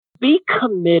be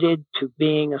committed to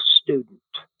being a student,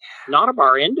 not of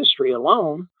our industry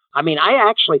alone. I mean, I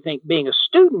actually think being a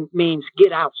student means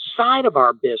get outside of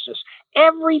our business.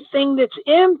 Everything that's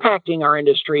impacting our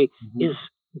industry is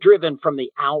driven from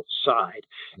the outside.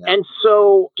 Yeah. And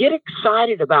so get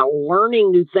excited about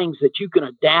learning new things that you can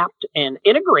adapt and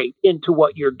integrate into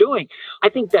what you're doing. I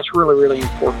think that's really, really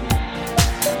important.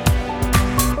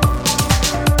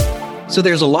 So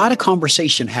there's a lot of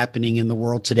conversation happening in the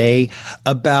world today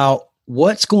about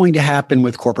what's going to happen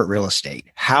with corporate real estate.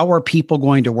 How are people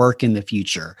going to work in the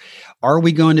future? Are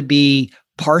we going to be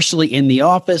partially in the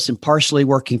office and partially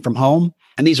working from home?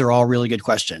 And these are all really good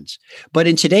questions. But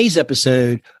in today's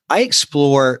episode, I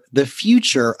explore the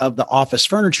future of the office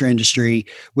furniture industry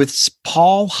with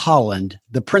Paul Holland,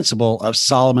 the principal of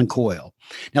Solomon Coyle.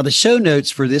 Now, the show notes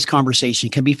for this conversation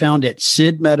can be found at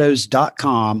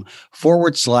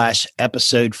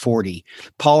sidmeadows.com/episode 40.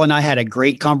 Paul and I had a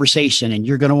great conversation, and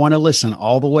you're going to want to listen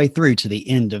all the way through to the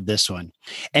end of this one.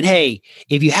 And hey,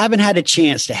 if you haven't had a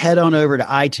chance to head on over to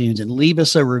iTunes and leave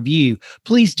us a review,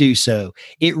 please do so.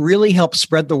 It really helps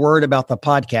spread the word about the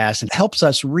podcast and helps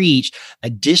us reach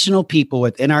additional people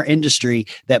within our industry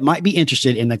that might be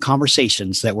interested in the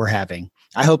conversations that we're having.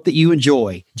 I hope that you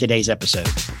enjoy today's episode.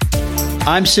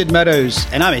 I'm Sid Meadows,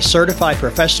 and I'm a certified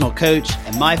professional coach,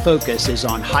 and my focus is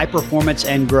on high performance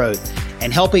and growth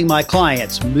and helping my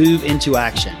clients move into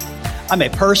action. I'm a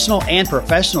personal and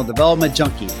professional development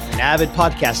junkie, an avid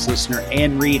podcast listener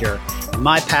and reader, and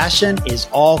my passion is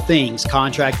all things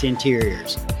contract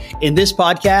interiors. In this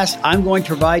podcast, I'm going to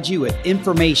provide you with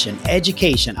information,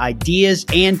 education, ideas,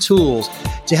 and tools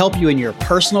to help you in your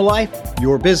personal life,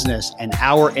 your business, and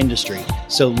our industry.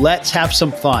 So let's have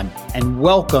some fun, and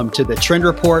welcome to the Trend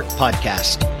Report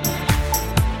podcast.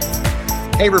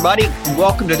 Hey, everybody, and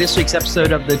welcome to this week's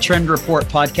episode of the Trend Report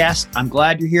podcast. I'm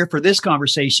glad you're here for this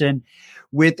conversation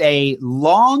with a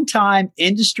longtime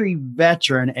industry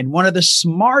veteran and one of the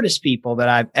smartest people that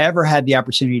I've ever had the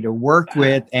opportunity to work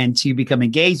with and to become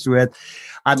engaged with.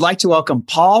 I'd like to welcome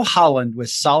Paul Holland with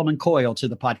Solomon Coyle to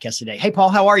the podcast today. Hey, Paul,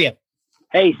 how are you?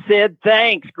 Hey, Sid,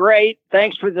 thanks. Great.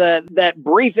 Thanks for that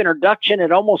brief introduction.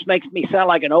 It almost makes me sound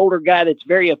like an older guy that's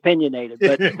very opinionated,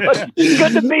 but it's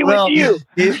good to be with you.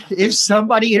 If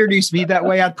somebody introduced me that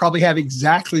way, I'd probably have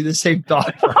exactly the same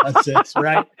thought process,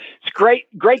 right? It's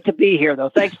great to be here, though.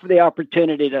 Thanks for the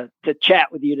opportunity to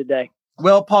chat with you today.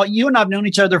 Well, Paul, you and I have known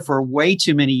each other for way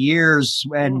too many years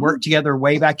and worked together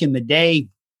way back in the day.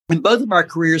 And both of our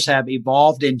careers have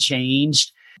evolved and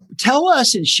changed. Tell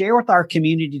us and share with our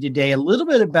community today a little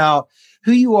bit about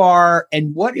who you are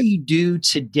and what you do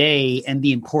today and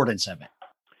the importance of it.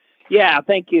 Yeah,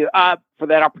 thank you for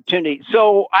that opportunity.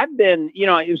 So I've been,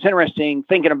 it was interesting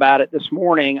thinking about it this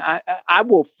morning. I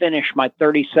will finish my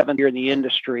 37th year in the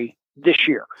industry this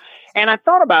year. And I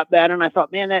thought about that and I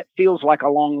thought, man, that feels like a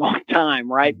long, long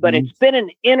time, right? But it's been an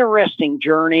interesting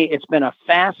journey. It's been a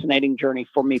fascinating journey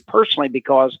for me personally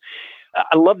because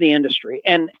I love the industry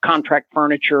and contract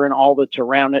furniture and all that's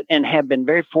around it, and have been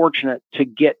very fortunate to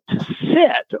get to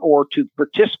sit or to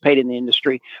participate in the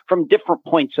industry from different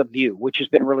points of view, which has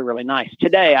been really, really nice.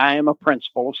 Today, I am a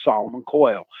principal of Solomon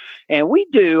Coyle, and we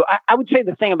do, I would say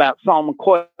the thing about Solomon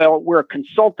Coyle, we're a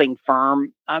consulting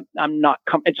firm. I'm not,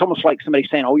 it's almost like somebody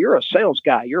saying, oh, you're a sales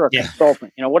guy, you're a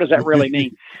consultant. What does that really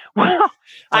mean? Well,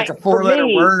 like a four-letter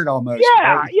word almost.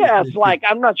 Yeah, right? Yeah. It's like,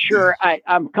 I'm not sure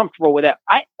I'm comfortable with that.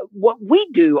 What we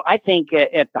do, I think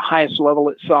at the highest level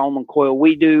at Solomon Coyle,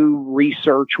 we do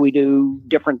research, we do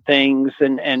different things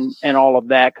and all of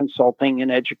that, consulting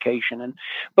and education.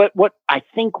 But what I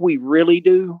think we really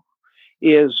do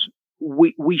is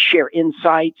we share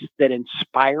insights that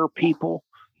inspire people,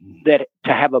 that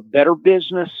to have a better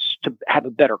business, to have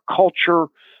a better culture,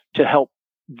 to help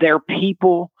their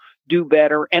people do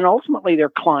better, and ultimately their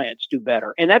clients do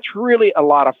better. And that's really a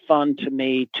lot of fun to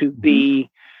me to be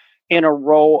in a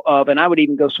role of, and I would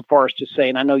even go so far as to say,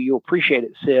 and I know you'll appreciate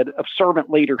it, Sid, of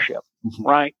servant leadership,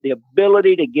 right? The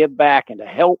ability to give back and to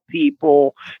help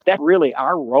people. That really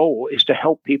our role is to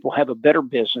help people have a better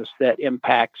business that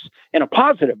impacts in a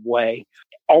positive way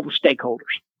all the stakeholders.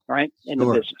 Right, in the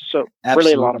business. So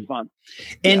Absolutely. Really a lot of fun.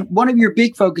 And one of your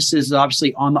big focuses is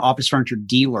obviously on the office furniture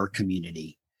dealer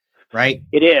community, right?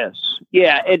 It is.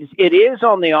 Yeah, it is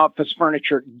on the office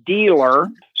furniture dealer.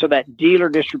 So that dealer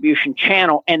distribution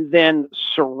channel, and then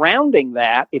surrounding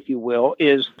that, if you will,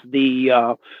 is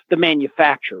the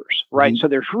manufacturers, right? So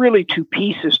there's really two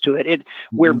pieces to it.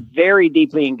 We're very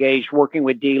deeply engaged working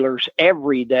with dealers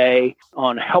every day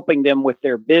on helping them with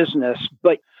their business,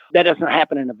 but That doesn't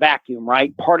happen in a vacuum,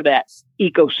 right? Part of that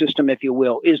ecosystem, if you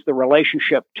will, is the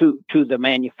relationship to the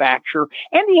manufacturer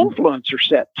and the influencer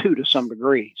set too, to some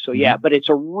degree. So yeah, but it's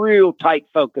a real tight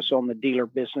focus on the dealer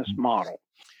business model.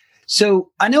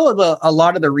 So I know a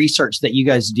lot of the research that you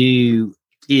guys do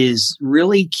is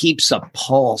really keeps a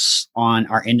pulse on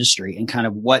our industry and kind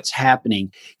of what's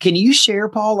happening. Can you share,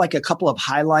 Paul, like a couple of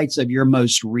highlights of your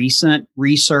most recent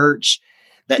research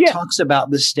that talks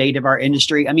about the state of our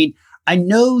industry? I mean, I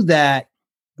know that,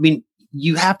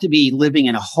 you have to be living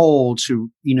in a hole to,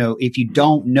 if you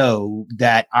don't know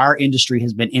that our industry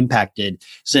has been impacted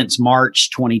since March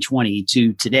 2020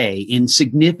 to today in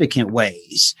significant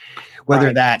ways,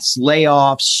 whether that's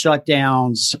layoffs,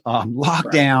 shutdowns,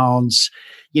 lockdowns,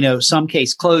 some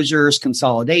case closures,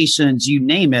 consolidations, you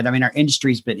name it. Our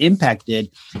industry's been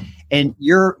impacted, and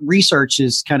your research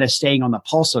is kind of staying on the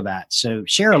pulse of that. So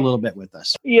share a little bit with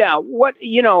us. Yeah.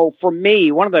 For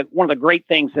me, one of the great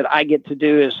things that I get to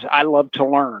do is I love to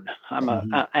learn.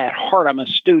 At heart, I'm a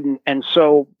student. And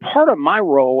so part of my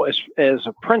role as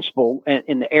a principal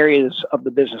in the areas of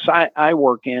the business I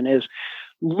work in is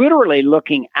literally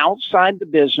looking outside the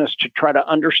business to try to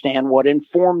understand what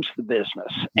informs the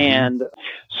business. And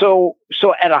so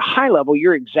at a high level,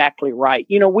 you're exactly right.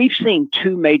 We've seen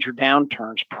two major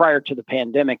downturns prior to the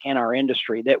pandemic in our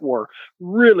industry that were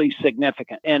really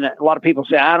significant. And a lot of people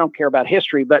say, I don't care about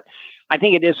history, but I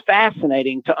think it is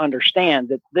fascinating to understand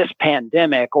that this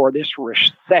pandemic or this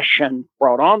recession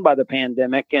brought on by the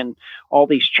pandemic and all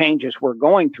these changes we're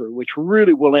going through, which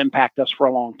really will impact us for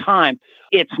a long time.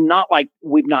 It's not like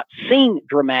we've not seen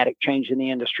dramatic change in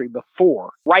the industry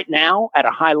before. Right now, at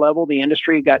a high level, the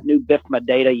industry got new BIFMA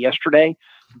data yesterday,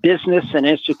 Business and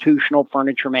Institutional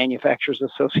Furniture Manufacturers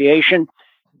Association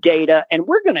data, and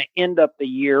we're going to end up the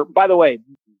year, by the way,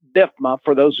 BIFMA,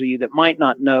 for those of you that might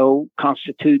not know,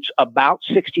 constitutes about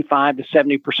 65 to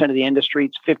 70% of the industry.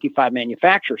 It's 55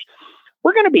 manufacturers.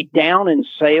 We're going to be down in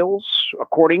sales,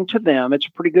 according to them. It's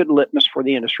a pretty good litmus for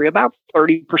the industry, about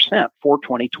 30% for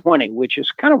 2020, which is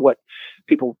kind of what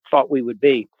people thought we would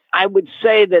be. I would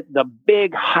say that the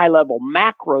big high-level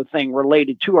macro thing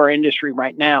related to our industry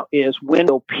right now is when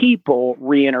will people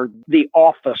re-enter the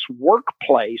office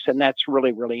workplace, and that's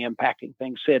really, really impacting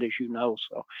things, Sid, as you know.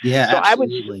 So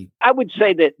absolutely. I would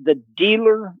say that the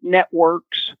dealer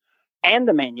networks and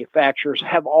the manufacturers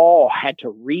have all had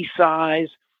to resize.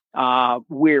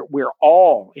 We're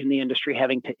all in the industry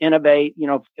having to innovate.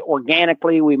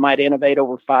 Organically, we might innovate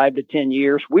over 5 to 10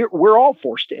 years. We're all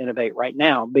forced to innovate right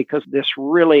now because this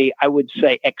really, I would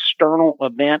say, external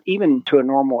event, even to a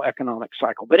normal economic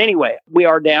cycle. But anyway, we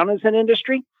are down as an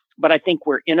industry, but I think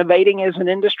we're innovating as an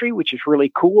industry, which is really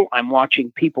cool. I'm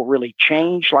watching people really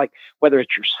change, like whether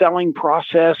it's your selling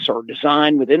process or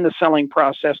design within the selling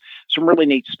process. Some really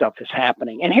neat stuff is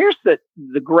happening. And here's the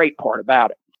great part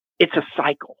about it. It's a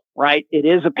cycle, right? It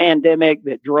is a pandemic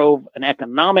that drove an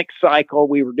economic cycle.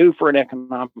 We were due for an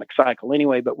economic cycle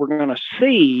anyway, but we're going to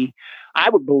see, I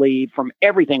would believe, from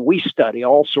everything we study,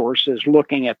 all sources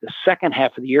looking at the second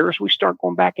half of the year as we start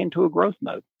going back into a growth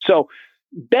mode. So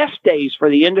best days for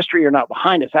the industry are not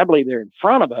behind us. I believe they're in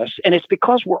front of us. And it's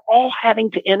because we're all having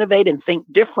to innovate and think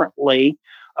differently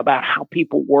about how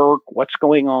people work, what's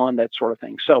going on, that sort of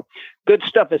thing. So good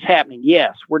stuff is happening.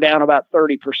 Yes, we're down about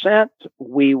 30%.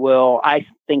 We will, I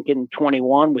think in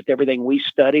 21, with everything we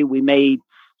study, we may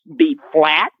be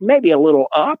flat, maybe a little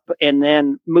up, and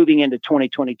then moving into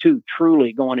 2022,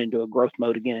 truly going into a growth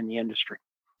mode again in the industry.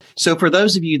 So for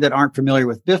those of you that aren't familiar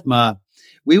with BIFMA,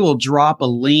 we will drop a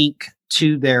link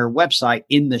to their website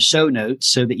in the show notes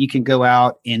so that you can go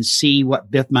out and see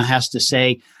what BIFMA has to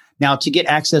say. Now, to get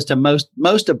access to most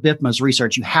of BIFMA's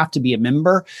research, you have to be a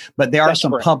member, but there are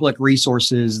some public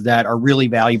resources that are really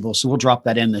valuable. So we'll drop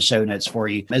that in the show notes for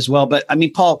you as well. But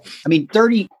Paul,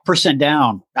 30%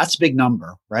 down, that's a big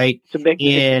number, right? It's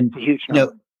a huge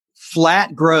number.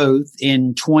 Flat growth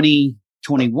in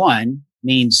 2021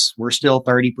 means we're still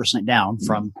 30% down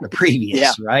from the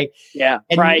previous, right? Yeah.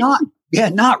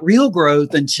 And not real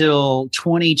growth until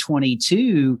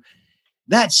 2022.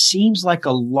 That seems like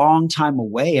a long time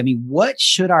away. What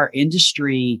should our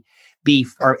industry be,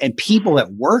 and people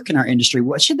that work in our industry,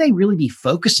 what should they really be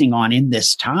focusing on in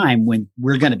this time when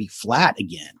we're going to be flat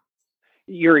again?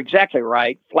 You're exactly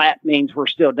right. Flat means we're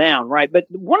still down, right? But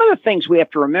one of the things we have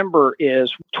to remember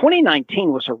is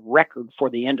 2019 was a record for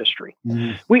the industry.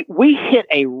 Mm-hmm. We hit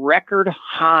a record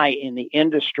high in the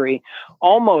industry,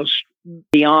 almost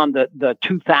beyond the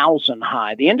 2000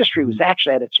 high. The industry was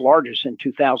actually at its largest in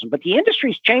 2000, but the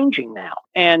industry's changing now.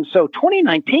 And so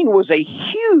 2019 was a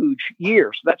huge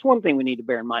year. So that's one thing we need to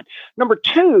bear in mind. Number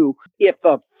two, if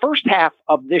the first half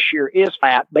of this year is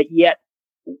flat, but yet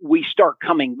we start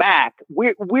coming back,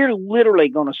 we're literally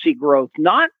going to see growth,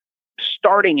 not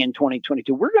starting in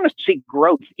 2022. We're going to see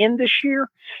growth in this year,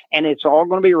 and it's all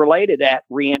going to be related at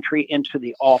reentry into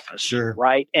the office. Sure.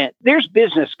 Right. And there's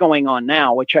business going on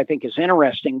now, which I think is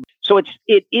interesting. So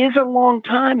it is a long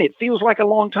time. It feels like a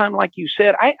long time, like you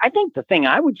said. I think the thing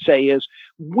I would say is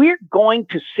we're going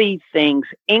to see things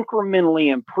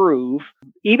incrementally improve.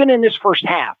 Even in this first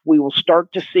half, we will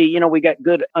start to see, we got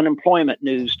good unemployment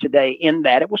news today in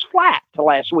that it was flat to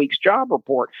last week's job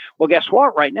report. Well, guess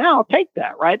what? Right now, I'll take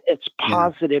that, right? It's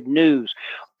positive news.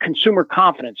 Consumer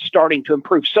confidence starting to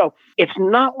improve. So it's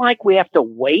not like we have to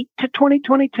wait to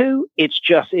 2022. It's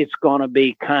going to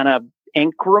be kind of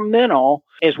incremental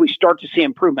as we start to see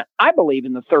improvement. I believe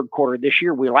in the third quarter of this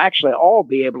year, we'll actually all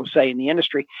be able to say in the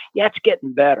industry, yeah, it's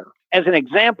getting better. As an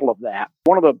example of that,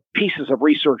 one of the pieces of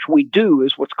research we do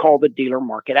is what's called the dealer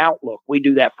market outlook. We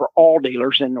do that for all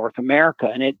dealers in North America,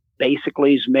 and it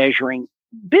basically is measuring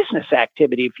business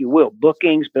activity, if you will,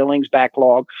 bookings, billings,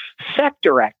 backlog,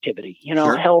 sector activity,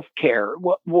 Sure. Healthcare.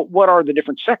 What are the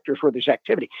different sectors where there's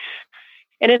activity?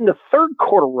 And in the fourth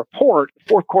quarter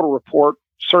report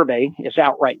survey is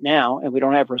out right now, and we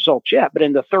don't have results yet. But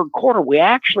in the third quarter, we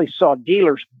actually saw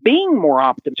dealers being more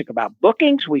optimistic about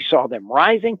bookings. We saw them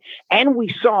rising, and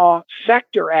we saw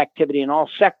sector activity in all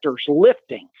sectors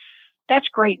lifting. That's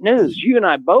great news. You and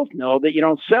I both know that you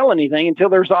don't sell anything until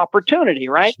there's opportunity,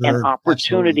 right? Sure, And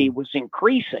opportunity absolutely. was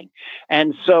increasing.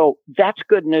 And so that's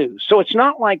good news. So it's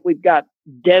not like we've got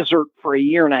desert for a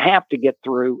year and a half to get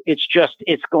through. It's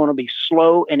going to be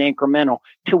slow and incremental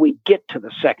till we get to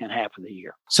the second half of the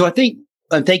year. So I think,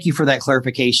 thank you for that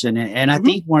clarification. And I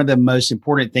think one of the most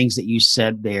important things that you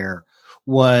said there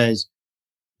was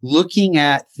looking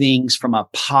at things from a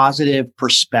positive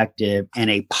perspective and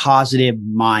a positive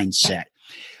mindset.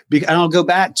 And I'll go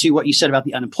back to what you said about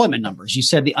the unemployment numbers. You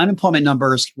said the unemployment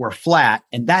numbers were flat,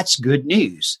 and that's good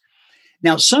news.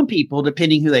 Now, some people,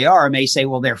 depending who they are, may say,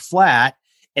 well, they're flat,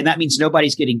 and that means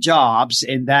nobody's getting jobs.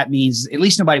 And that means at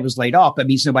least nobody was laid off. That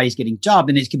means nobody's getting jobs.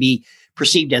 And it can be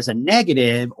perceived as a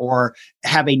negative or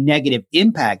have a negative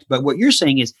impact. But what you're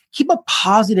saying is keep a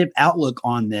positive outlook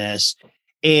on this.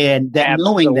 And that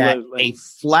knowing that a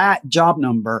flat job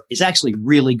number is actually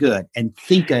really good, and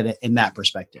think of it in that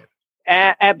perspective.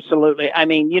 Absolutely. I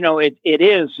mean, it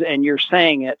is, and you're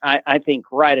saying it, I think,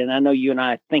 right. And I know you and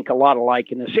I think a lot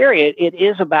alike in this area. It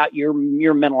is about your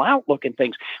mental outlook and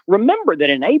things. Remember that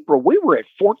in April, we were at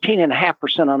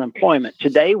 14.5% unemployment.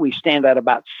 Today, we stand at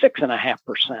about 6.5%.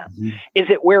 Mm-hmm. Is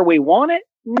it where we want it?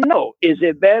 No. Is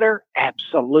it better?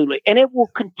 Absolutely. And it will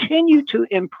continue to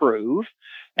improve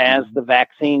as the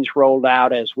vaccines rolled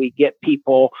out, as we get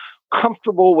people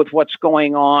comfortable with what's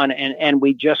going on, and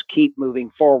we just keep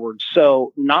moving forward.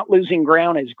 So not losing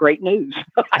ground is great news.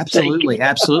 Absolutely.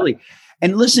 Absolutely.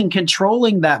 And listen,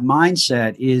 controlling that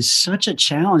mindset is such a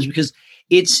challenge because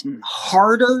it's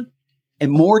harder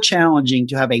and more challenging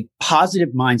to have a positive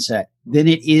mindset than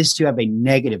it is to have a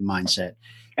negative mindset.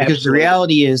 Because Absolutely. The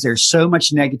reality is there's so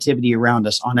much negativity around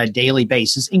us on a daily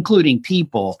basis, including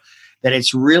people, that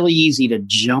it's really easy to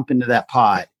jump into that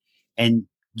pot and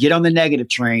get on the negative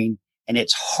train, and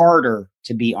it's harder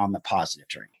to be on the positive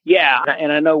train. Yeah,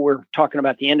 and I know we're talking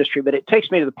about the industry, but it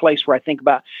takes me to the place where I think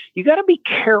about you got to be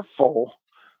careful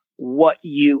what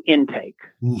you intake,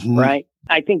 right?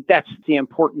 I think that's the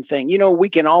important thing. We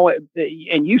can always,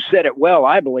 and you said it well,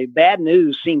 I believe, bad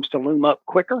news seems to loom up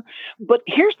quicker. But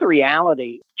here's the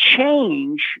reality.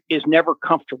 Change is never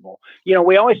comfortable.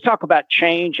 We always talk about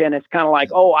change, and it's kind of like,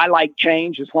 oh, I like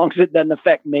change as long as it doesn't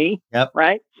affect me,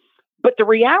 right? But the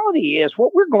reality is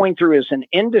what we're going through as an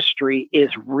industry is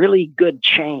really good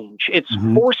change. It's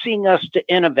forcing us to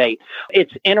innovate.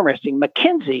 It's interesting.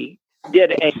 McKinsey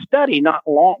did a study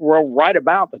right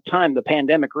about the time the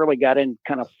pandemic really got in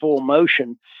kind of full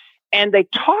motion. And they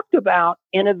talked about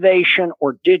innovation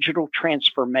or digital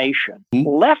transformation.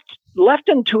 Left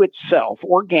unto itself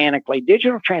organically,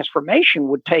 digital transformation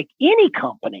would take any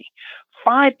company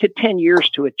 5 to 10 years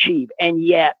to achieve. And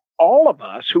yet all of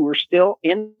us who are still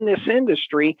in this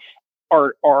industry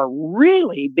are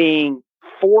really being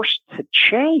forced to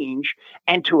change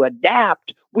and to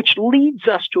adapt, which leads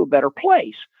us to a better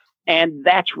place. And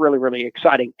that's really, really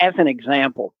exciting. As an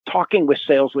example, talking with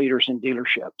sales leaders in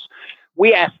dealerships,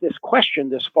 we asked this question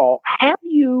this fall. Have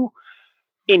you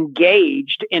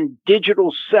engaged in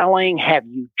digital selling? Have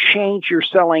you changed your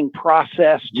selling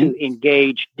process to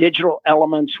engage digital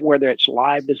elements, whether it's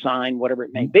live design, whatever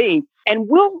it may be? And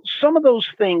will some of those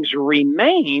things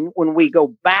remain when we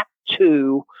go back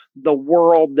to the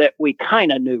world that we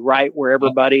kind of knew, right? Where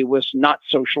everybody was not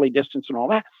socially distanced and all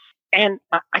that. And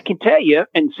I can tell you,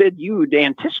 and Sid, you would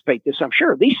anticipate this, I'm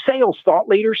sure. These sales thought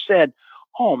leaders said,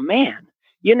 oh, man,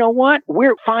 you know what?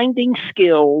 We're finding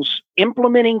skills,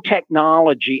 implementing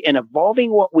technology, and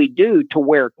evolving what we do to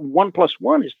where 1 +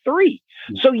 1 is 3.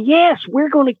 So, yes, we're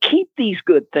going to keep these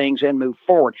good things and move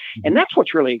forward. And that's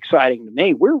what's really exciting to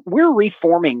me. We're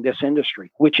reforming this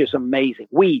industry, which is amazing.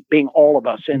 We being all of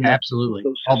us in absolutely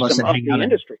the all of us that of hang the out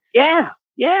industry. Yeah.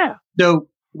 So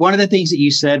one of the things that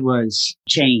you said was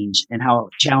change and how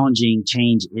challenging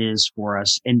change is for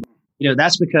us. And,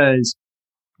 that's because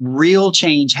real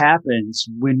change happens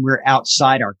when we're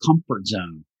outside our comfort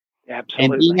zone. Absolutely.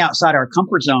 And being outside our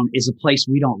comfort zone is a place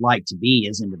we don't like to be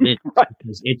as individuals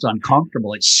because it's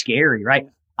uncomfortable. It's scary, right?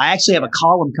 I actually have a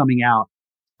column coming out.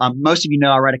 Most of you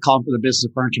know I write a column for the Business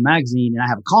of Furniture magazine, and I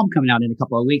have a column coming out in a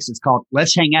couple of weeks. It's called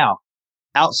Let's Hang Out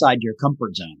Outside Your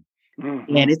Comfort Zone.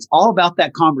 Mm-hmm. And it's all about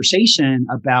that conversation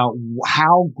about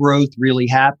how growth really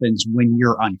happens when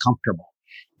you're uncomfortable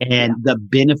and the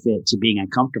benefits of being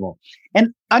uncomfortable.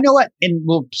 And I know what, and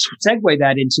we'll segue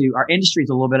that into our industry is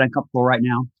a little bit uncomfortable right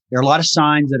now. There are a lot of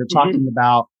signs that are talking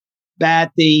about bad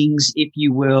things, if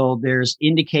you will. There's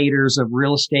indicators of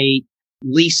real estate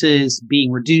leases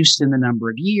being reduced in the number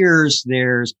of years.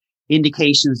 There's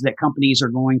indications that companies are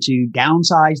going to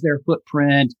downsize their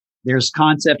footprint. There's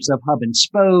concepts of hub and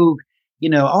spoke,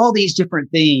 all these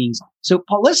different things. So,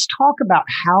 Paul, let's talk about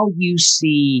how you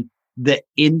see the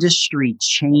industry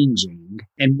changing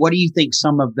and what do you think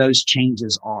some of those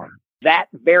changes are? That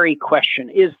very question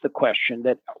is the question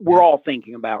that we're all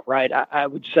thinking about, right? I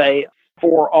would say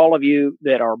for all of you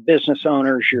that are business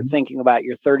owners, you're thinking about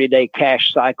your 30-day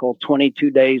cash cycle, 22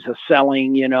 days of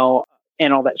selling, and all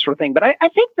that sort of thing. But I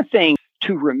think the thing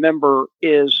to remember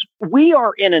is we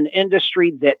are in an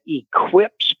industry that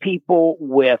equips people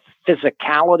with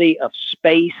physicality of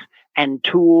space and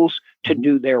tools to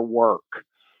do their work.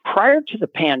 Prior to the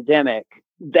pandemic,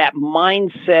 that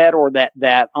mindset or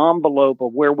that envelope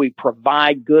of where we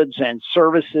provide goods and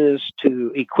services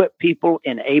to equip people,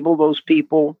 enable those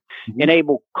people,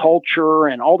 enable culture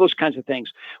and all those kinds of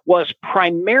things was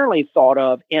primarily thought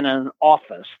of in an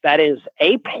office. That is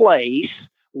a place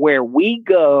where we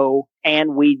go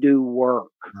and we do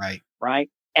work. Right.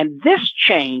 And this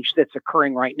change that's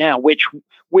occurring right now, which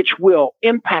will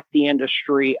impact the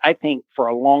industry, I think, for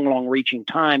a long, long reaching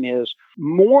time, is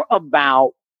more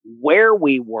about where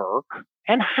we work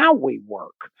and how we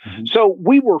work. So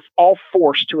we were all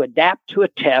forced to adapt to a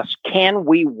test. Can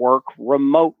we work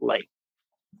remotely?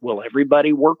 Will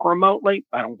everybody work remotely?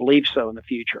 I don't believe so in the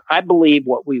future. I believe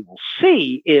what we will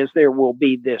see is there will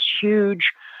be this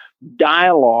huge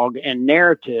dialogue and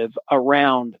narrative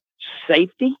around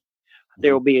safety.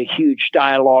 There will be a huge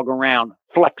dialogue around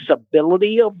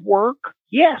flexibility of work.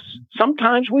 Yes,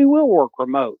 sometimes we will work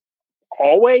remote.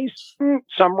 Always,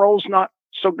 some roles not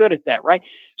so good at that, right?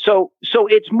 So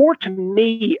it's more to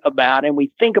me about, and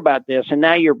we think about this, and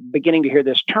now you're beginning to hear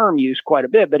this term used quite a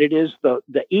bit, but it is the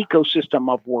ecosystem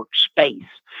of workspace,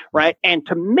 right? And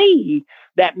to me,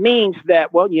 that means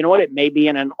that, well, you know what? It may be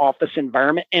in an office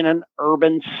environment in an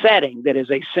urban setting that is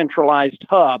a centralized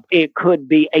hub. It could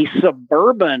be a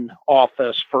suburban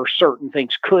office for certain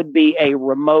things, could be a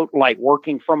remote, like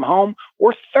working from home,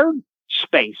 or third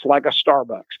space like a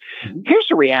Starbucks. Here's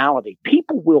the reality.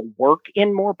 People will work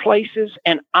in more places,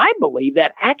 and I believe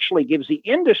that actually gives the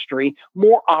industry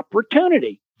more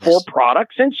opportunity for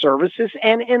products and services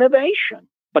and innovation.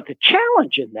 But the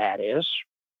challenge in that is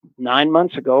 9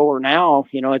 months ago, or now,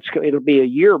 it'll be a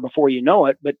year before you know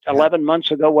it, but 11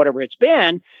 months ago, whatever it's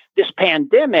been, this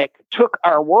pandemic took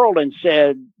our world and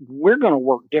said, we're going to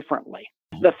work differently.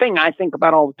 The thing I think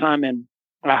about all the time, and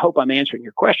I hope I'm answering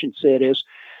your question, Sid, is,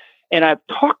 and I've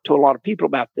talked to a lot of people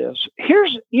about this.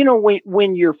 Here's,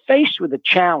 when you're faced with a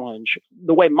challenge,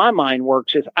 the way my mind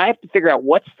works is I have to figure out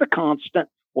what's the constant,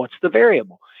 what's the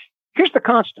variable. Here's the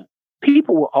constant.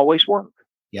 People will always work.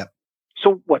 Yep.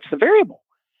 So what's the variable?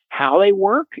 How they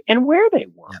work and where they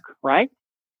work, right?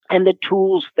 And the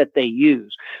tools that they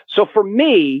use. So for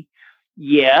me,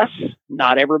 yes,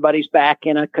 not everybody's back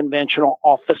in a conventional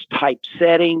office type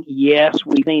setting. Yes,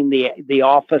 we've seen the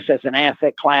office as an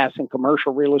asset class in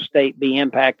commercial real estate be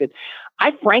impacted.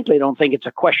 I frankly don't think it's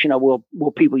a question of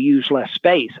will people use less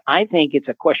space. I think it's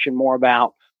a question more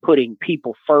about putting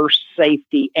people first,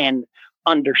 safety, and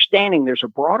understanding there's a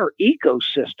broader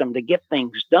ecosystem to get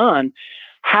things done.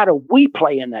 How do we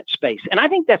play in that space? And I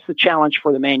think that's the challenge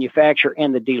for the manufacturer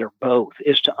and the dealer both,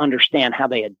 is to understand how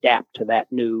they adapt to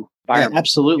that new environment. Yeah,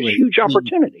 absolutely. Huge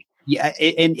opportunity.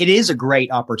 And it is a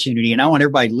great opportunity. And I want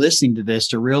everybody listening to this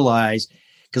to realize,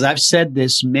 because I've said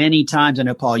this many times, I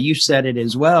know, Paul, you said it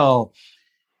as well,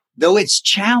 though it's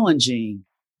challenging,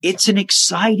 it's an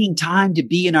exciting time to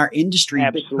be in our industry.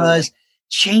 Absolutely. Because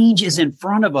change is in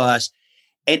front of us,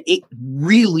 and it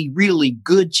really, really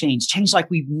good change like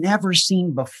we've never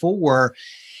seen before.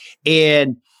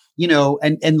 And,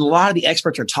 and a lot of the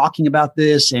experts are talking about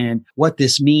this and what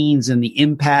this means and the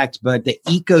impact, but the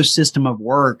ecosystem of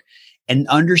work and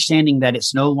understanding that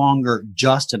it's no longer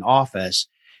just an office.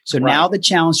 So now the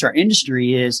challenge to our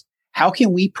industry is, how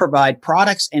can we provide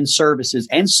products and services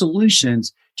and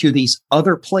solutions to these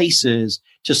other places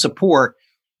to support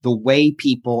the way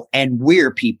people and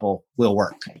where people will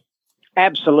work?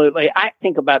 Absolutely. I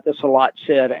think about this a lot,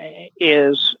 Sid,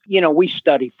 is, we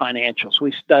study financials.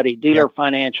 We study dealer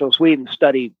financials. We even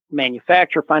study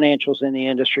manufacturer financials in the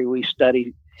industry. We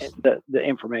study the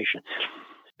information.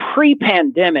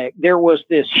 Pre-pandemic, there was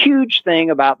this huge thing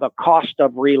about the cost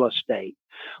of real estate.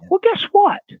 Well, guess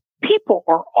what? People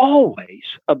are always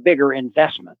a bigger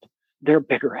investment. They're a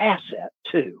bigger asset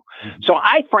too. So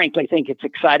I frankly think it's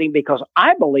exciting, because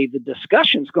I believe the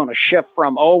discussion is going to shift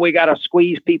from, we got to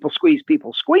squeeze people,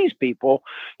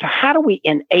 to how do we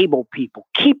enable people,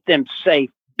 keep them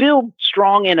safe, build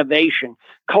strong innovation.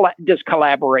 Does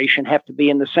collaboration have to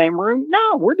be in the same room?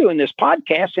 No, we're doing this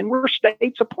podcast and we're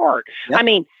states apart. Yep. I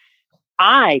mean,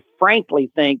 I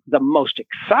frankly think the most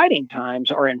exciting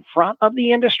times are in front of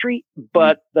the industry,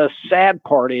 but the sad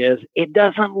part is it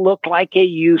doesn't look like it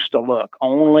used to look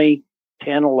only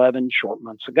 10, 11 short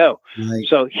months ago. Right.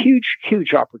 So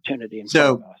huge opportunity in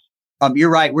front of us.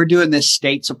 You're right. We're doing this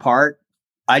states apart.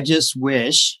 I just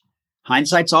wish,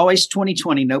 hindsight's always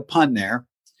 2020, no pun there,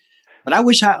 but I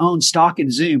wish I owned stock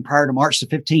in Zoom prior to March the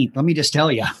 15th. Let me just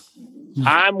tell you.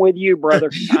 I'm with you,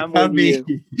 brother. I'm with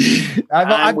you.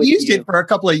 I've used it for a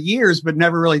couple of years, but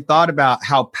never really thought about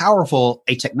how powerful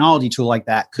a technology tool like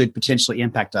that could potentially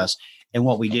impact us and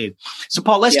what we do. So,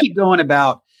 Paul, let's keep going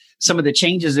about some of the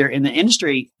changes there in the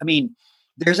industry. I mean,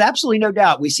 there's absolutely no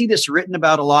doubt. We see this written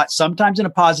about a lot, sometimes in a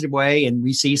positive way, and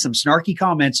we see some snarky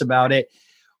comments about it.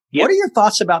 What are your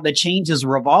thoughts about the changes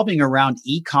revolving around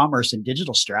e-commerce and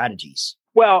digital strategies?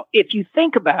 Well, if you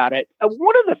think about it,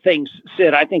 one of the things,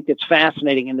 Sid, I think that's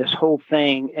fascinating in this whole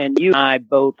thing, and you and I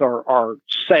both are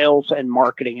sales and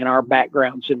marketing in our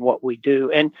backgrounds in what we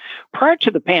do. And prior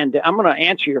to the pandemic, I'm going to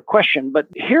answer your question, but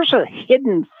here's a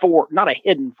hidden force, not a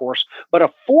hidden force, but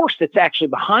a force that's actually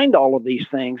behind all of these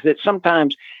things that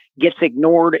sometimes gets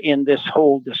ignored in this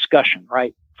whole discussion,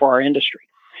 right, for our industry.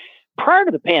 Prior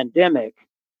to the pandemic,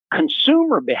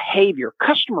 customer behavior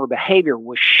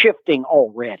was shifting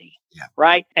already. Yeah.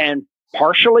 Right. And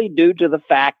partially due to the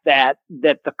fact that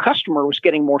the customer was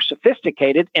getting more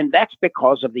sophisticated. And that's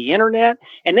because of the internet.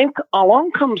 And then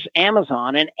along comes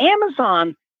Amazon, and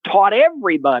Amazon taught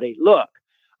everybody, look,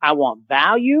 I want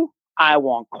value. I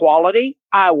want quality.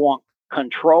 I want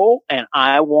control, and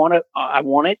I want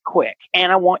it quick. And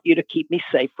I want you to keep me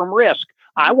safe from risk.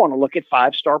 I want to look at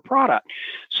 5-star product.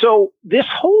 So this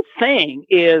whole thing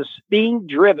is being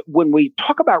driven. When we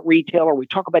talk about retail, or we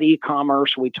talk about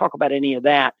e-commerce, or we talk about any of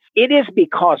that, it is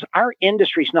because our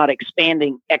industry is not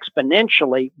expanding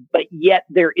exponentially, but yet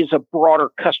there is a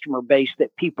broader customer base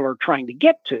that people are trying to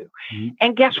get to. Mm-hmm.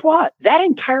 And guess what? That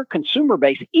entire consumer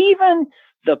base, even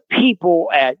the people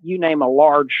at, you name a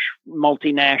large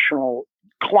multinational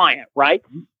client, right?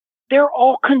 Mm-hmm. They're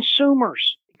all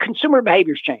consumers. Consumer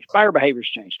behaviors change, buyer behaviors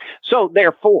change. So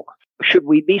therefore, should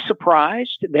we be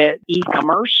surprised that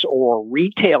e-commerce or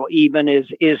retail even is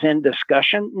in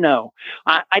discussion? No.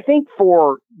 I think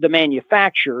for the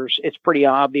manufacturers, it's pretty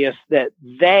obvious that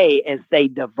as they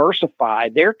diversify,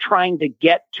 they're trying to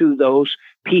get to those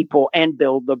people and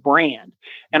build the brand.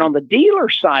 And on the dealer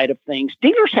side of things,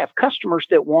 dealers have customers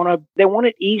that want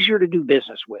it easier to do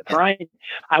business with, right?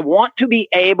 I want to be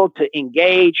able to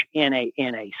engage in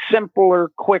a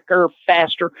simpler, quicker,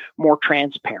 faster, more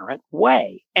transparent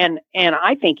way. And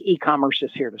I think e-commerce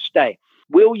is here to stay.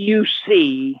 Will you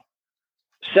see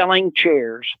selling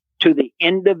chairs to the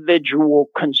individual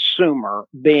consumer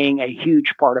being a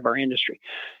huge part of our industry?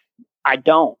 I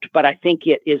don't, but I think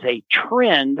it is a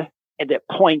trend that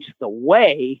points the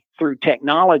way through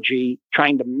technology,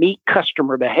 trying to meet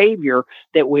customer behavior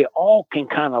that we all can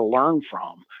kind of learn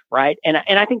from, right? And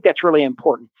I think that's really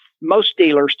important. Most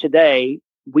dealers today,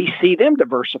 we see them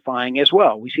diversifying as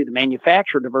well. We see the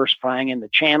manufacturer diversifying in the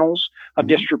channels of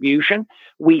distribution.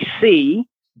 We see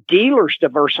dealers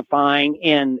diversifying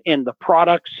in the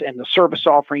products and the service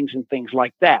offerings and things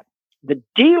like that. The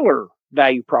dealer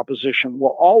value proposition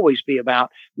will always be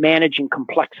about managing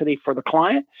complexity for the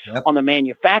client. Yep. On the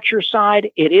manufacturer side,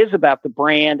 it is about the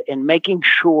brand and making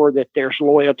sure that there's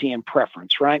loyalty and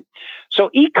preference, right? So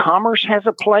e-commerce has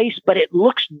a place, but it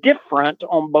looks different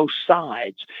on both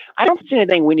sides. I don't think it's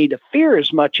anything we need to fear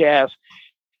as much as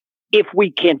if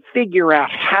we can figure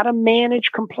out how to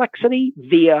manage complexity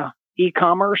via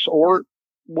e-commerce or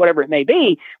whatever it may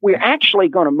be, we're actually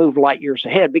going to move light years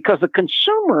ahead, because the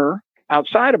consumer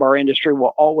outside of our industry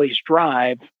will always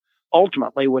drive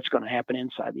ultimately what's going to happen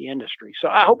inside the industry. So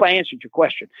I hope I answered your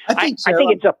question. I think so. I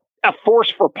think it's a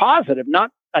force for positive,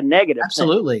 not a negative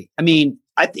Absolutely. thing. I mean,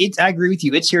 I agree with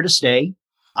you. It's here to stay.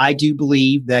 I do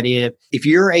believe that if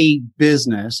you're a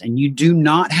business and you do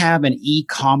not have an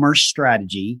e-commerce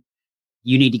strategy,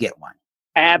 you need to get one.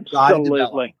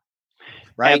 Absolutely.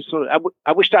 Right? Absolutely.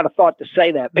 I wished I'd have thought to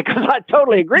say that, because I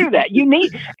totally agree with that. You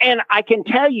need, and I can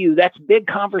tell you that's big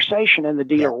conversation in the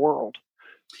dealer world.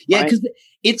 Yeah, because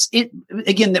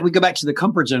again, that we go back to the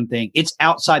comfort zone thing. It's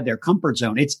outside their comfort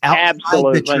zone. It's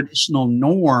outside the traditional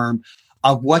norm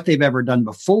of what they've ever done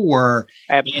before.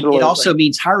 Absolutely. And it also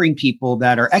means hiring people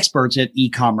that are experts at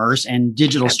e-commerce and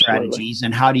digital strategies.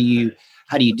 And how do you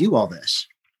do all this?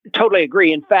 Totally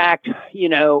agree. In fact,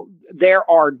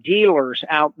 there are dealers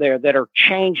out there that are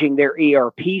changing their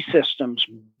ERP systems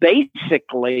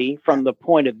basically from the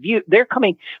point of view. They're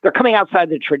coming outside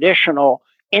the traditional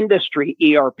industry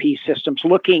ERP systems,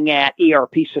 looking at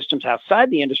ERP systems outside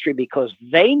the industry, because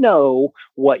they know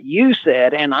what you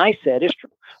said and I said is true,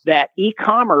 that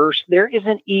e-commerce, there is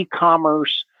an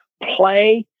e-commerce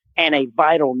play and a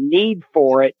vital need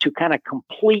for it to kind of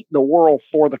complete the world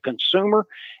for the consumer.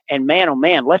 And man, oh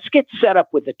man, let's get set up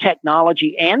with the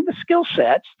technology and the skill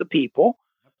sets, the people,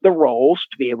 the roles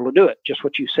to be able to do it. Just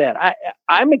what you said.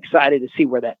 I'm excited to see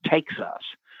where that takes us.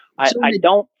 I agree.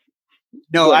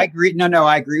 No,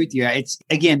 I agree with you. It's,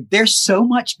 again, there's so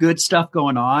much good stuff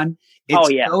going on. It's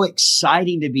so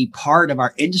exciting to be part of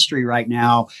our industry right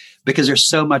now because there's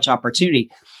so much opportunity.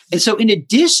 And so in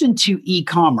addition to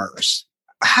e-commerce,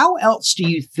 how else do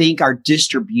you think our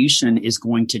distribution is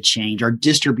going to change? Our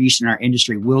distribution in our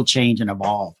industry will change and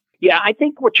evolve. Yeah, I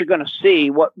think what you're going to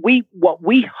see, what we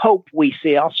hope we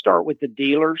see, I'll start with the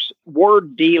dealers.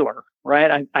 Word dealer,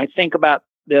 right? I think about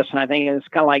this, and I think it's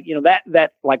kind of like,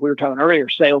 that like we were talking earlier,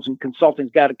 sales and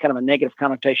consulting's got a kind of a negative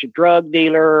connotation. Drug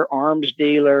dealer, arms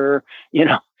dealer,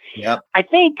 Yep. I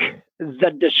think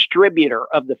the distributor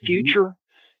of the future,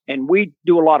 and we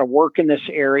do a lot of work in this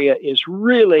area, is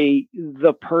really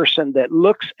the person that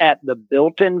looks at the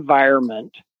built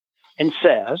environment and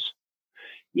says,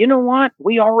 you know what?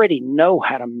 We already know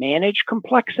how to manage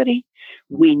complexity.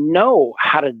 We know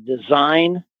how to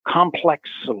design complex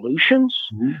solutions.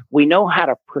 Mm-hmm. We know how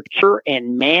to procure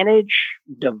and manage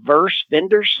diverse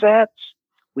vendor sets.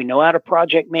 We know how to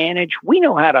project manage. We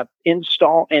know how to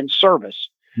install and service.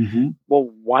 Mm-hmm. Well,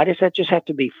 why does that just have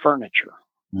to be furniture?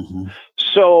 Mm-hmm.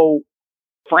 So,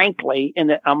 frankly,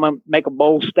 and I'm going to make a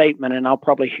bold statement, and I'll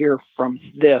probably hear from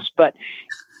this, but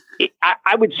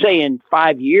I would say in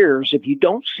 5 years, if you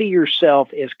don't see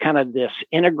yourself as kind of this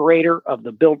integrator of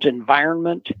the built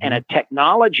environment and a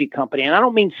technology company, and I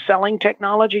don't mean selling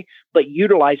technology, but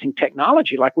utilizing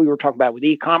technology like we were talking about with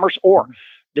e-commerce or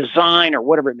design or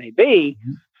whatever it may be,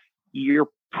 you're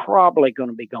probably going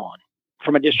to be gone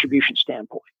from a distribution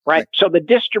standpoint, right? So the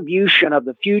distribution of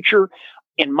the future,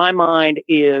 in my mind,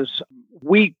 is,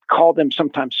 we call them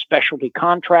sometimes specialty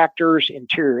contractors,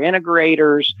 interior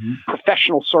integrators,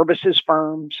 professional services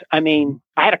firms. I mean,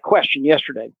 I had a question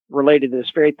yesterday related to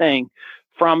this very thing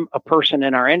from a person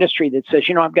in our industry that says,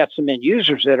 I've got some end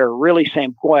users that are really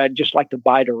saying, boy, I'd just like to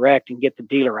buy direct and get the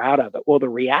dealer out of it. Well, the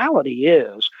reality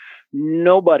is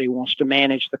nobody wants to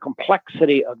manage the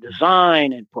complexity of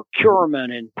design and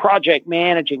procurement and project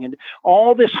managing and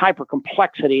all this hyper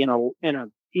complexity in a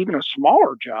even a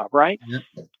smaller job, right? Yep.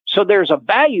 So there's a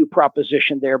value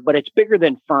proposition there, but it's bigger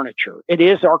than furniture. It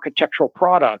is architectural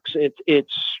products.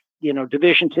 It's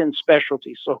Division 10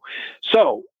 specialty.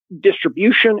 So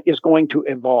distribution is going to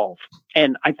evolve.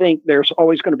 And I think there's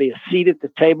always going to be a seat at the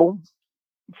table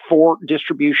for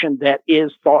distribution that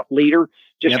is thought leader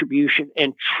distribution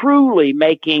and truly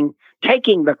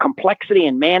taking the complexity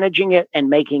and managing it and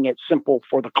making it simple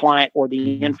for the client or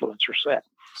the influencer set.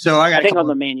 So I think on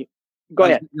the menu. Go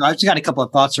ahead. I just got a couple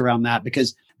of thoughts around that,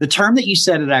 because the term that you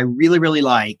said that I really, really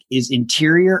like is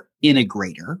interior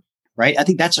integrator, right? I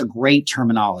think that's a great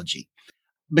terminology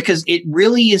because it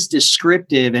really is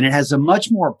descriptive and it has a much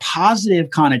more positive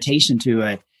connotation to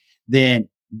it than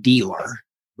dealer,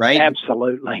 right?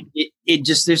 Absolutely. It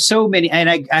just, there's so many, and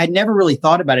I had never really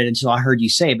thought about it until I heard you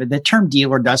say it, but the term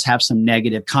dealer does have some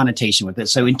negative connotation with it.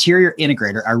 So interior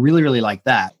integrator, I really, really like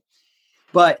that.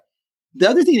 But the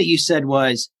other thing that you said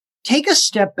was take a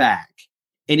step back.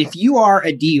 And if you are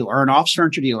a dealer, an office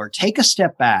furniture dealer, take a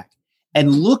step back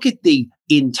and look at the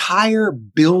entire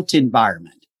built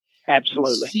environment.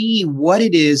 Absolutely. See what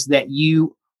it is that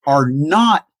you are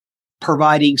not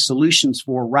providing solutions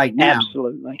for right now.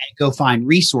 Absolutely. And go find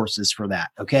resources for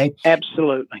that. Okay.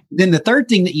 Absolutely. Then the third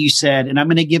thing that you said, and I'm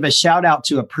going to give a shout out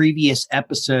to a previous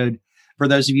episode for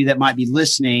those of you that might be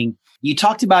listening. You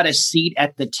talked about a seat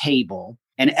at the table.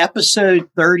 And episode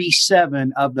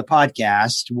 37 of the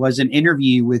podcast was an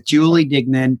interview with Julie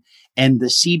Dignan and the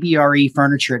CBRE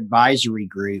Furniture Advisory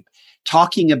Group,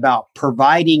 talking about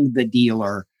providing the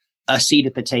dealer a seat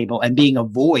at the table and being a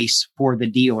voice for the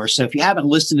dealer. So if you haven't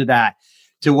listened to that,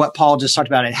 to what Paul just talked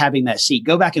about and having that seat,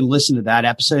 go back and listen to that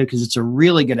episode because it's a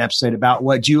really good episode about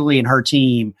what Julie and her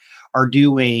team are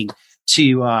doing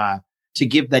to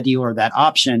give the dealer that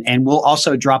option. And we'll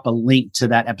also drop a link to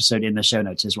that episode in the show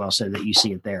notes as well so that you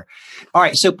see it there. All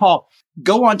right. So Paul,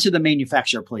 go on to the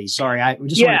manufacturer, please. Sorry. No,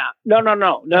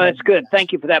 it's good.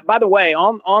 Thank you for that. By the way,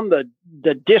 on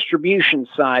the distribution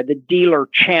side, the dealer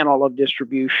channel of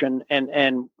distribution,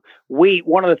 and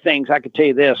one of the things I could tell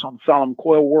you this on Solomon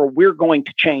Coil World, we're going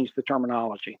to change the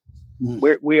terminology.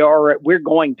 We're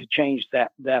going to change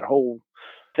that whole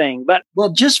thing. But well,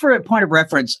 just for a point of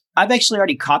reference, I've actually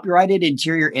already copyrighted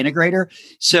interior integrator.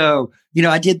 So,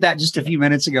 I did that just a few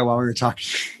minutes ago while we were talking.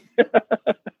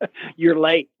 You're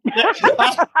late.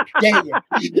 Dang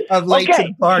it. I'm late to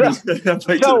the party.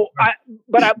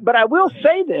 But I will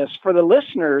say this for the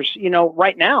listeners,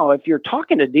 right now, if you're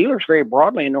talking to dealers very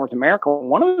broadly in North America,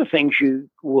 one of the things you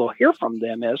will hear from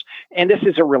them is, and this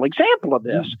is a real example of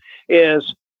this,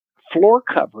 is floor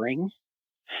covering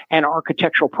and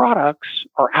architectural products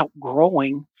are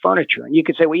outgrowing furniture. And you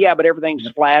could say, well, yeah, but everything's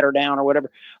flat or down or whatever.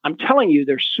 I'm telling you,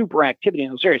 there's super activity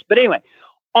in those areas. But anyway,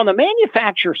 on the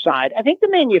manufacturer side, I think the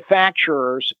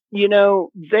manufacturers,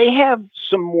 they have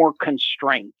some more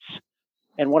constraints.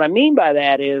 And what I mean by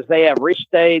that is they have real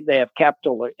estate, they have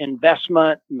capital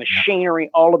investment, machinery,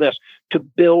 all of this to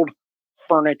build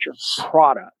furniture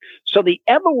product. So the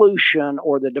evolution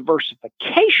or the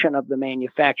diversification of the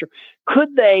manufacturer,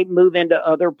 could they move into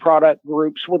other product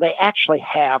groups? Well, they actually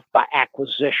have by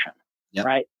acquisition,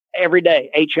 right? Every day,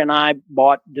 HNI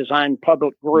bought Design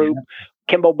Public Group.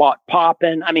 Kimball bought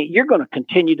Poppin. I mean, you're going to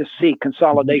continue to see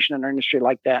consolidation in our industry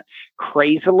like that.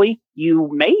 Crazily, you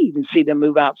may even see them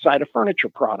move outside of furniture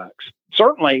products.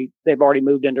 Certainly, they've already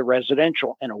moved into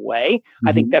residential in a way.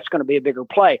 I think that's going to be a bigger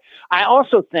play. I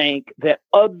also think that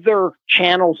other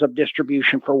channels of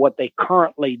distribution for what they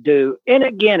currently do, and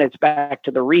again, it's back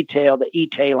to the retail, the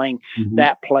e-tailing,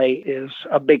 that play is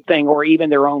a big thing, or even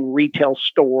their own retail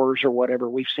stores or whatever.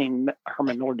 We've seen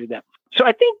Herman Miller do that. So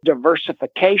I think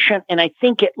diversification, and I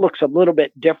think it looks a little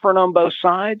bit different on both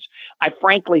sides. I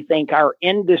frankly think our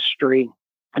industry,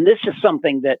 and this is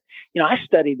something that, I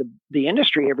study the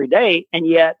industry every day, and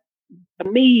yet to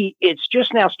me, it's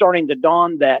just now starting to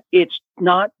dawn that it's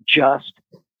not just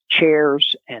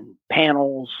chairs and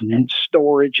panels and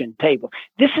storage and tables.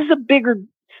 This is a bigger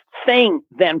thing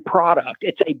than product.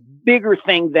 It's a bigger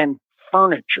thing than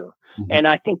furniture. And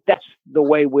I think that's the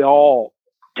way we all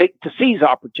to seize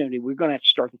opportunity. We're going to have to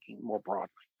start thinking more broadly.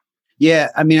 Yeah,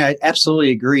 I mean, I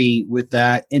absolutely agree with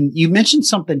that. And you mentioned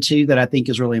something too that I think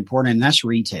is really important, and that's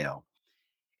retail.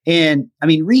 And I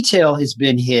mean, retail has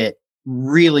been hit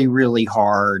really, really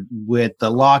hard with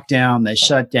the lockdown, the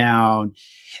shutdown.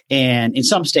 And in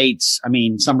some states, I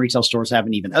mean, some retail stores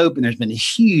haven't even opened. There's been a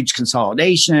huge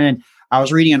consolidation. I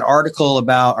was reading an article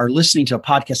about, or listening to a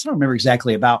podcast, I don't remember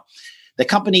exactly, about the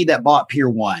company that bought Pier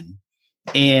 1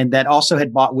 and that also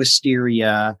had bought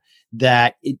Wisteria,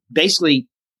 that it basically,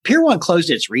 Pier 1 closed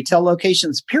its retail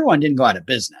locations. Pier 1 didn't go out of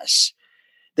business.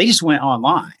 They just went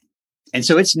online. And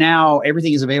so it's now,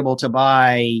 everything is available to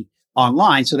buy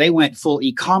online. So they went full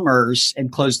e-commerce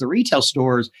and closed the retail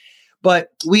stores. But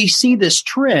we see this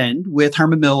trend with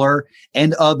Herman Miller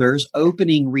and others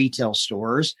opening retail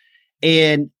stores.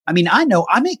 And I mean, I know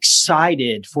I'm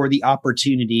excited for the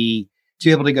opportunity to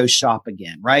be able to go shop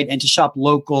again, right? And to shop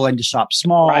local and to shop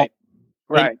small.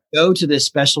 Right. Go to the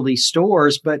specialty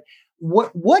stores. But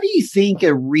what do you think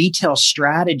a retail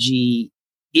strategy,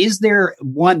 is there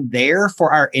one there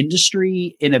for our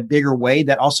industry in a bigger way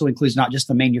that also includes not just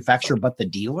the manufacturer, but the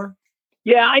dealer?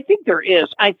 Yeah, I think there is.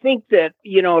 I think that,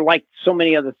 like so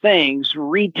many other things,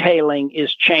 retailing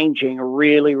is changing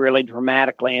really, really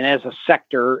dramatically. And as a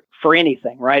sector for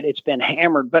anything, right, it's been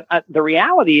hammered. But the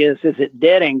reality is it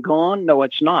dead and gone? No,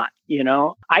 it's not.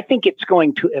 I think it's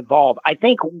going to evolve. I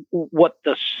think what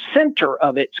the center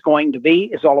of it's going to be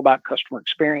is all about customer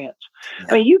experience. Yeah.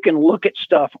 I mean, you can look at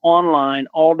stuff online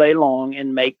all day long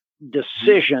and make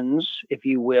decisions, if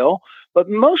you will, but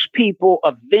most people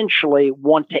eventually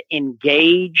want to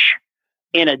engage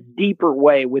in a deeper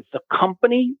way with the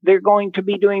company they're going to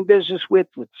be doing business with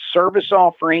service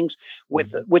offerings,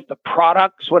 with the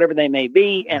products, whatever they may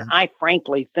be. And I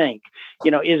frankly think,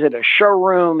 is it a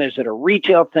showroom? Is it a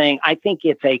retail thing? I think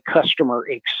it's a customer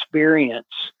experience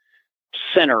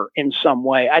center in some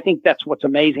way. I think that's what's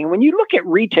amazing. When you look at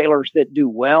retailers that do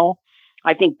well,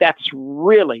 I think that's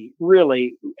really,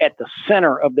 really at the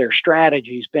center of their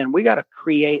strategies, Ben. We got to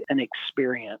create an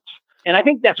experience. And I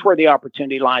think that's where the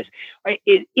opportunity lies.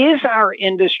 Is our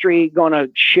industry going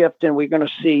to shift and we're going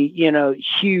to see,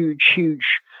 huge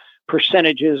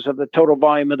percentages of the total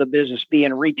volume of the business be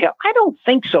in retail? I don't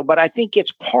think so, but I think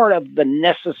it's part of the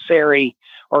necessary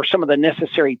or some of the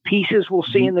necessary pieces we'll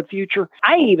see in the future.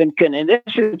 I even can, and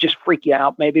this is just freak you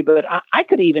out maybe, but I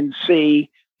could even see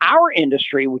our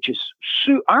industry, which is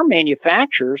our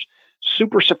manufacturers,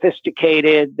 super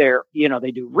sophisticated.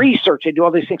 They do research, they do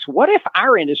all these things. What if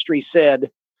our industry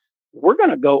said, we're going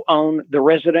to go own the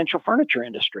residential furniture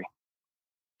industry?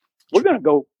 We're going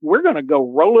to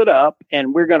go roll it up,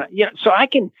 and we're going to, so I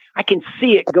can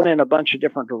see it going in a bunch of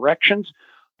different directions.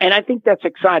 And I think that's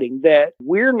exciting that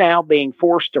we're now being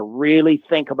forced to really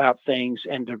think about things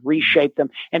and to reshape them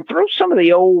and throw some of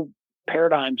the old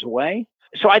paradigms away.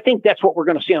 So I think that's what we're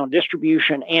going to see on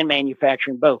distribution and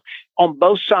manufacturing, both on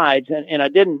both sides. And I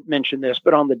didn't mention this,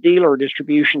 but on the dealer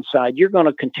distribution side, you're going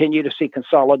to continue to see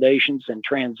consolidations and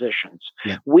transitions.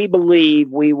 Yeah. We believe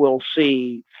we will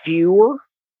see fewer,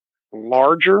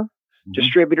 larger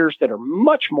distributors that are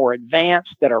much more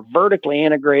advanced, that are vertically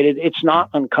integrated. It's not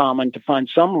uncommon to find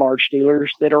some large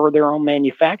dealers that are their own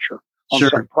manufacturer on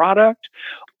some product.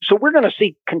 So we're going to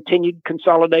see continued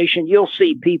consolidation. You'll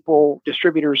see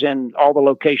distributors in all the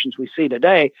locations we see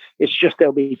today. It's just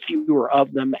there'll be fewer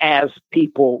of them as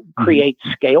people create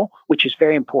scale, which is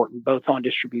very important, both on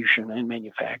distribution and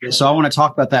manufacturing. So I want to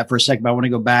talk about that for a second, but I want to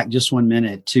go back just 1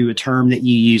 minute to a term that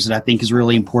you use that I think is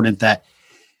really important that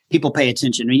people pay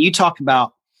attention. When you talk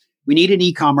about, we need an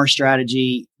e-commerce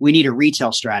strategy, we need a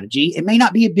retail strategy. It may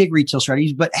not be a big retail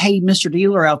strategy, but hey, Mr.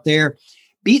 Dealer out there,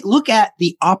 look at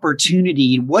the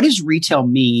opportunity. What does retail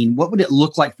mean? What would it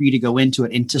look like for you to go into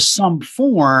it into some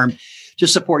form to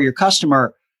support your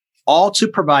customer, all to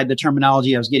provide the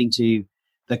terminology I was getting to,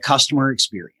 the customer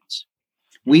experience.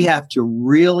 We have to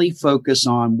really focus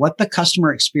on what the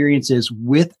customer experience is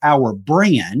with our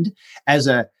brand as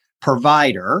a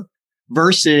provider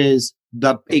versus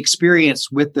the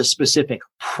experience with the specific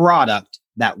product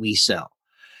that we sell.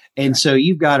 And so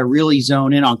you've got to really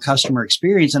zone in on customer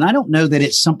experience. And I don't know that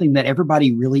it's something that everybody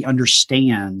really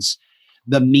understands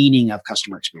the meaning of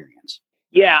customer experience.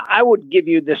 Yeah, I would give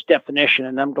you this definition,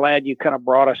 and I'm glad you kind of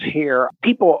brought us here.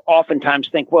 People oftentimes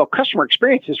think, well, customer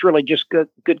experience is really just good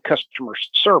customer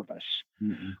service.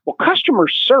 Mm-hmm. Well, customer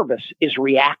service is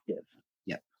reactive.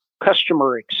 Yep.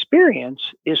 Customer experience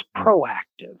is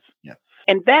proactive. Yep.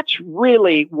 And that's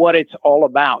really what it's all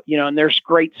about, and there's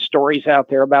great stories out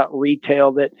there about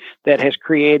retail that has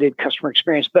created customer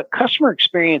experience, but customer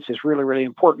experience is really, really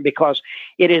important because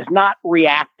it is not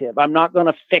reactive. I'm not going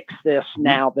to fix this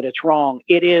now that it's wrong.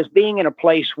 It is being in a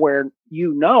place where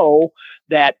you know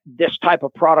that this type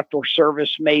of product or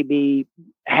service maybe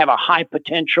have a high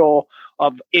potential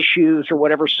of issues or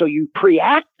whatever. So you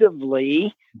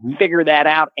preactively figure that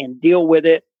out and deal with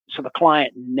it. So the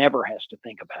client never has to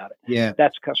think about it. Yeah.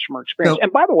 That's customer experience.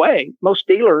 And by the way, most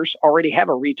dealers already have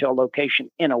a retail location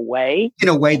in a way. In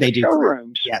a way they do.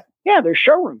 Showrooms. Yeah. Yeah, they're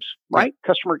showrooms, right? Yeah.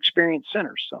 Customer experience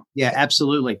centers. So yeah,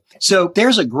 absolutely. So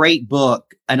there's a great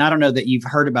book, and I don't know that you've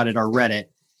heard about it or read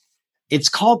it. It's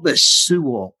called The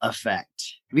Sewell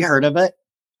Effect. Have you heard of it?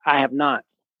 I have not.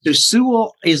 So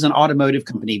Sewell is an automotive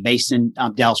company based in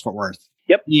Dallas-Fort Worth.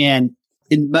 Yep. And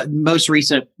in most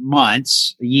recent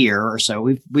months, a year or so,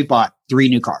 we've bought 3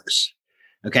 new cars.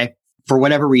 Okay. For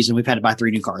whatever reason, we've had to buy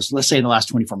 3 new cars. Let's say in the last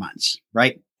 24 months,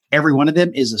 right? Every one of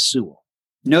them is a Sewell.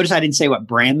 Notice I didn't say what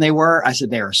brand they were. I said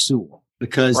they're a Sewell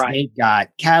because they've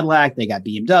got Cadillac, they got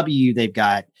BMW, they've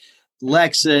got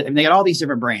Lexus, and they got all these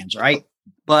different brands, right?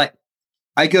 But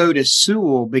I go to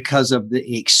Sewell because of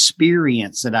the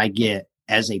experience that I get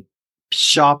as a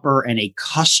shopper and a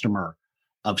customer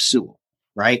of Sewell,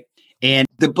 right? And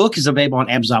the book is available on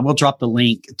Amazon. We'll drop the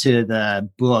link to the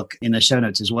book in the show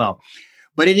notes as well.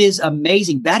 But it is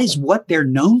amazing. That is what they're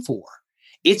known for.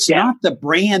 It's not the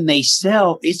brand they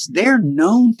sell. They're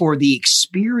known for the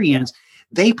experience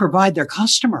they provide their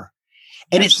customer.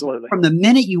 And Absolutely. It's from the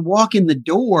minute you walk in the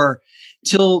door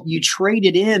till you trade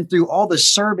it in through all the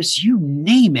service, you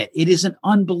name it. It is an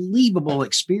unbelievable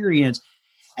experience.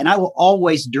 And I will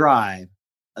always drive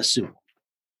a Sewell.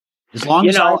 As long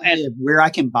as I live where I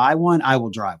can buy one, I will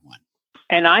drive one.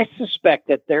 And I suspect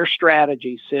that their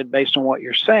strategy, Sid, based on what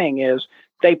you're saying, is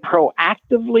they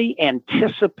proactively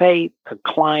anticipate the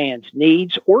client's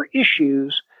needs or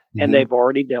issues, and they've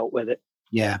already dealt with it.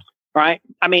 Yeah. Right.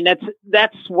 I mean,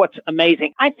 that's what's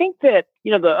amazing. I think that,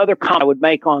 the other comment I would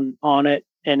make on it,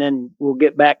 and then we'll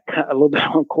get back a little bit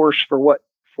on course for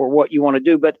what you want to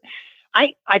do. But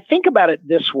I think about it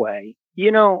this way.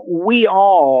 We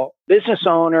all, business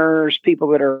owners, people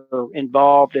that are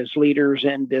involved as leaders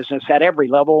in business at every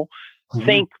level,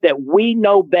 think that we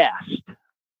know best.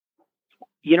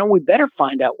 We better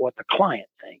find out what the client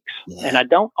thinks. Yeah. And I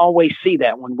don't always see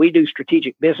that when we do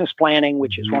strategic business planning,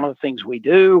 which is one of the things we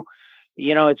do.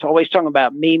 It's always talking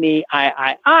about me,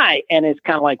 I. And it's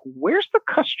kind of like, where's the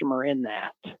customer in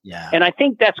that? Yeah. And I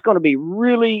think that's going to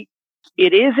be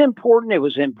it is important. It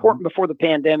was important before the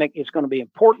pandemic. It's going to be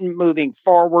important moving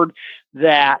forward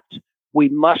that we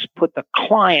must put the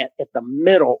client at the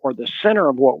middle or the center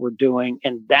of what we're doing.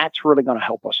 And that's really going to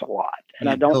help us a lot. And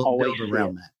I don't always build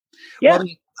around that. Yeah. Well,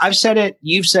 I've said it.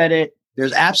 You've said it.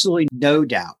 There's absolutely no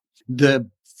doubt. The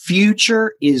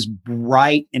future is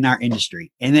bright in our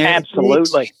industry. And there's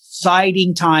an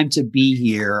exciting time to be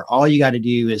here. All you got to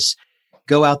do is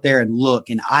go out there and look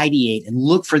and ideate and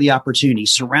look for the opportunity.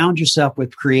 Surround yourself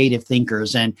with creative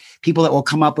thinkers and people that will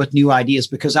come up with new ideas,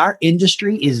 because our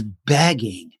industry is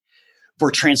begging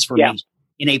for transformation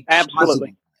in a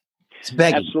absolutely. It's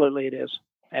begging. Absolutely, it is.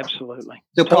 Absolutely.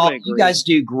 So, Paul, you guys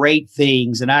do great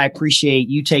things, and I appreciate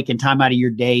you taking time out of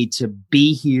your day to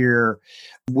be here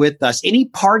with us. Any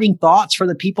parting thoughts for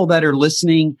the people that are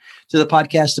listening to the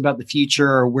podcast about the future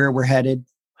or where we're headed?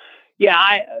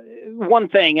 Yeah, one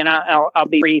thing, and I'll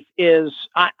be brief, is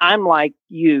I'm like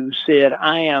you, Sid.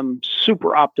 I am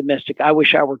super optimistic. I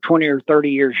wish I were 20 or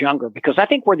 30 years younger, because I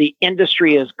think where the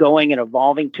industry is going and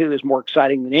evolving to is more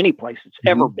exciting than any place it's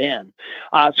ever been.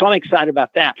 So I'm excited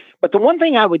about that. But the one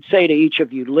thing I would say to each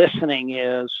of you listening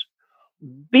is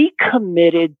be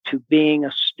committed to being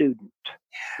a student,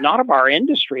 not of our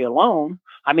industry alone.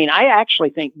 I mean, I actually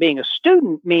think being a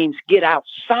student means get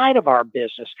outside of our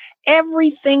business.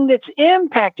 Everything that's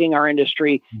impacting our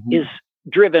industry is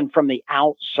driven from the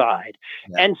outside.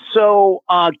 Yeah. And so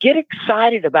get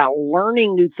excited about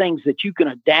learning new things that you can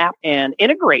adapt and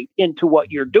integrate into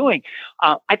what you're doing.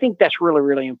 I think that's really,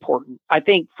 really important. I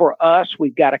think for us,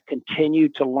 we've got to continue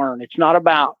to learn. It's not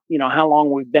about, how long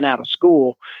we've been out of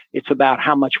school. It's about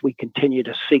how much we continue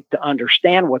to seek to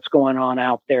understand what's going on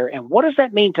out there. And what does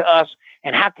that mean to us?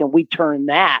 And how can we turn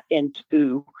that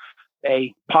into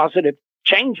a positive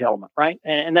change element, right?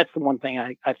 And that's the one thing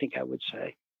I think I would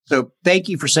say. So thank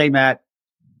you for saying that.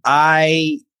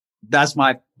 That's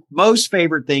my most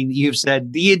favorite thing that you've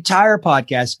said the entire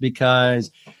podcast,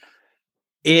 because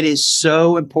it is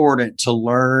so important to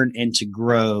learn and to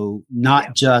grow,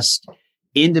 not just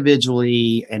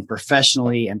individually and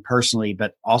professionally and personally,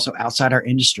 but also outside our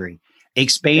industry.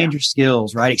 Expand your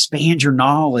skills, right? Expand your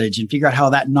knowledge and figure out how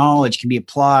that knowledge can be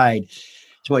applied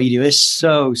to what you do. It's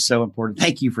so, so important.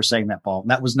 Thank you for saying that, Paul.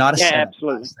 That was not a setup.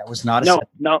 Absolutely. That was not a setup.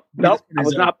 No. I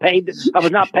was not paid to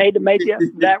make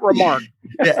that remark.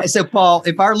 So, Paul,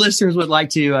 if our listeners would like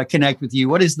to connect with you,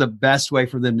 what is the best way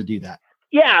for them to do that?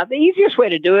 Yeah, the easiest way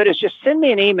to do it is just send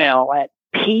me an email at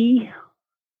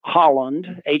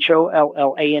Holland,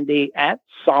 HOLLAND, at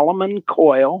Solomon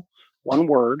Coyle, one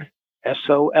word,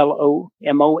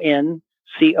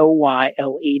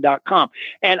 SOLOMONCOYLE.com.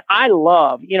 And I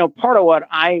love, part of what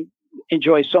I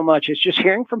enjoy so much is just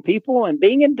hearing from people and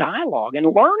being in dialogue and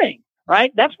learning,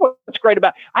 right? That's what's great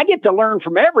about it. I get to learn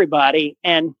from everybody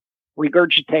and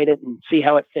regurgitate it and see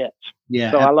how it fits.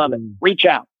 Yeah. So I love it. Reach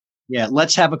out. Yeah.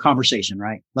 Let's have a conversation,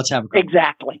 right? Let's have a conversation.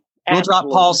 Exactly. We'll drop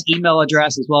Paul's email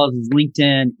address as well as his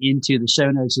LinkedIn into the show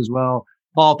notes as well.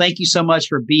 Paul, thank you so much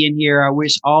for being here. I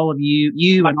wish all of you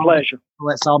and all the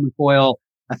people at Solomon Coyle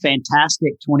a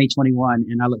fantastic 2021,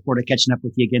 and I look forward to catching up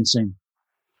with you again soon.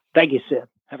 Thank you, Sid.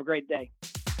 Have a great day.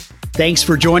 Thanks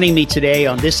for joining me today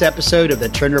on this episode of the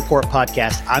Trend Report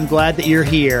Podcast. I'm glad that you're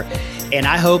here, and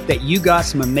I hope that you got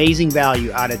some amazing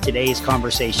value out of today's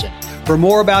conversation. For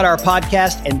more about our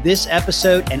podcast and this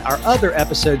episode and our other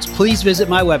episodes, please visit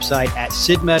my website at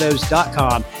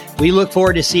sidmeadows.com. We look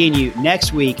forward to seeing you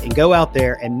next week, and go out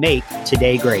there and make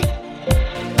today great.